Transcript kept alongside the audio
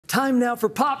Time now for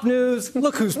pop news.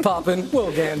 Look who's popping. Will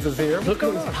Ganss is here. Look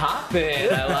who's popping.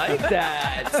 I like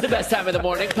that. It's the best time of the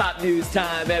morning. Pop news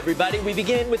time, everybody. We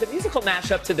begin with a musical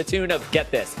mashup to the tune of, get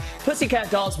this,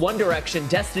 Pussycat Dolls, One Direction,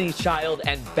 Destiny's Child,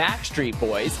 and Backstreet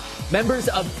Boys. Members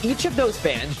of each of those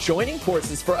bands joining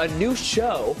forces for a new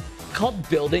show called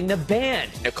Building the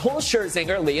Band. Nicole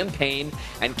Scherzinger, Liam Payne,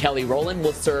 and Kelly Rowland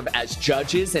will serve as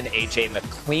judges, and AJ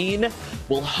McLean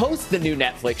will host the new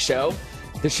Netflix show.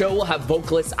 The show will have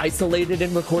vocalists isolated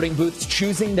in recording booths,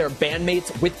 choosing their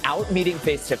bandmates without meeting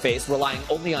face-to-face, relying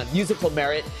only on musical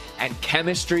merit and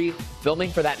chemistry. Filming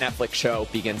for that Netflix show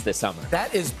begins this summer.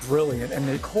 That is brilliant. And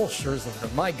Nicole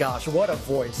Scherzinger, my gosh, what a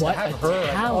voice. What to have a her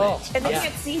talent. And they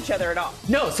can't see each other at all.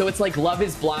 No, so it's like Love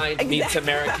is Blind meets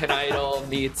American Idol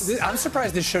meets... I'm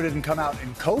surprised this show didn't come out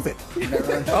in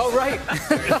COVID. Oh, right.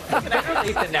 Better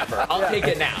late than never. I'll take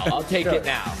it now. I'll take it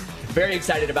now. Very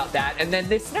excited about that. And then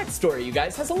this next story, you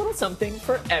guys, has a little something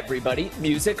for everybody.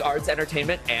 Music, arts,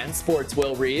 entertainment, and sports,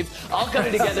 Will Reeve. All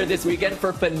coming together this weekend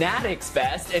for Fanatics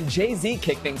Fest. And Jay-Z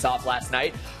kicked things off last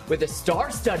night with a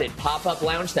star-studded pop-up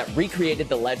lounge that recreated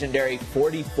the legendary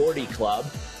 4040 Club.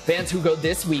 Fans who go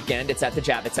this weekend, it's at the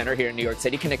Javits Center here in New York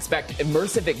City, can expect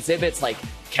immersive exhibits like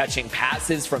catching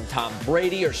passes from Tom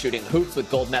Brady or shooting hoops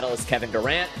with gold medalist Kevin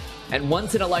Durant, and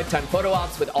once-in-a-lifetime photo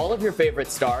ops with all of your favorite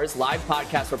stars, live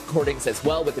podcast recordings as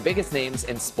well with the biggest names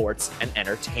in sports and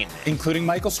entertainment. Including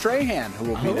Michael Strahan, who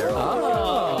will be there.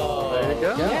 Oh, there you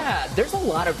go. Yeah, there's a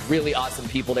lot of really awesome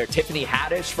people there. Tiffany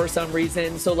Haddish for some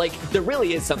reason. So, like, there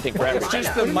really is something for everyone. It's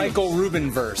just the Michael Rubin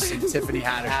verse, and Tiffany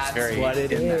Haddish That's is very what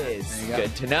it in is. that.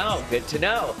 Good to know. Good to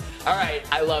know. All right,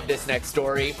 I love this next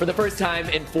story. For the first time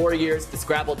in 4 years, the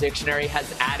Scrabble Dictionary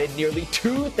has added nearly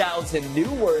 2,000 new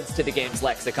words to the game's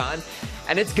lexicon,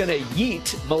 and it's going to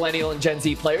yeet Millennial and Gen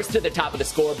Z players to the top of the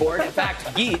scoreboard. In fact,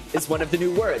 yeet is one of the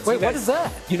new words. Wait, what is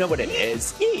that? You know what it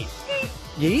is? Yeet.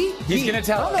 Yeet? He's going to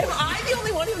tell us. Am I the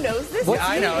only one who knows this? Yeah,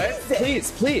 I know it. Please,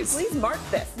 please. Please mark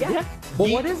this. Yeah. Well,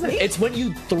 Yeet. what is it? It's when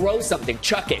you throw something,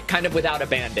 chuck it, kind of without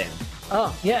abandon.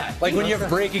 Oh. Yeah. Like when you have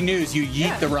breaking news, you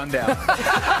yeet the rundown.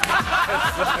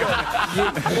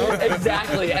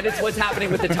 Exactly, and it's what's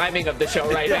happening with the timing of the show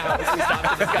right now as we stop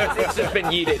to discuss. It's just been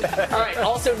yeeted. All right,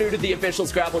 also new to the official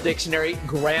Scrabble Dictionary,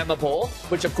 grammable,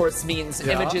 which of course means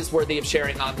images worthy of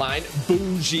sharing online.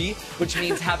 Bougie, which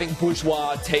means having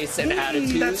bourgeois tastes and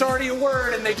attitudes. That's already a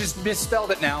word, and they just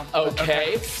misspelled it now.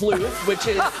 Okay, floof, which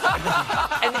is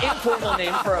an informal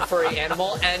name for a furry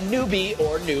animal, and newbie,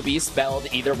 or newbie spelled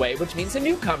either way, which means a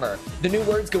newcomer. The new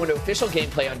words go into official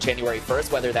gameplay on January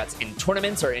 1st, whether that's in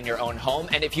tournaments or in your own home.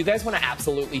 And if you guys want to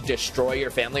absolutely destroy your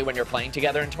family when you're playing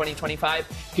together in 2025,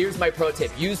 here's my pro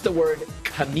tip. Use the word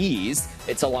kameez.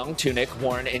 It's a long tunic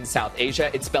worn in South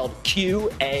Asia. It's spelled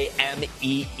Qameez.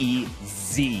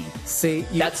 See,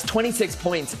 That's 26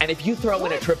 points, and if you throw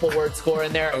in a triple word score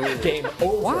in there, game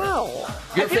over. wow.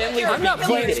 Your family would I'm not be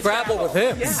playing heated. Scrabble with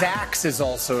him. Zax is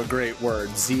also a great word.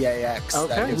 Z-A-X.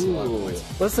 Okay. That gives a lot of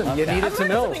points. Listen, you I'm needed to learning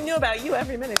know. something new about you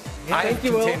every minute. I Thank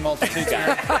you, Will. contain multitudes.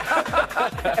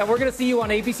 And we're going to see you on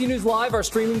ABC News Live, our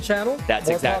streaming channel. That's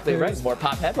More exactly pop right. news, More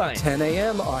pop headlines. 10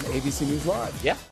 a.m. on ABC News Live. Yeah.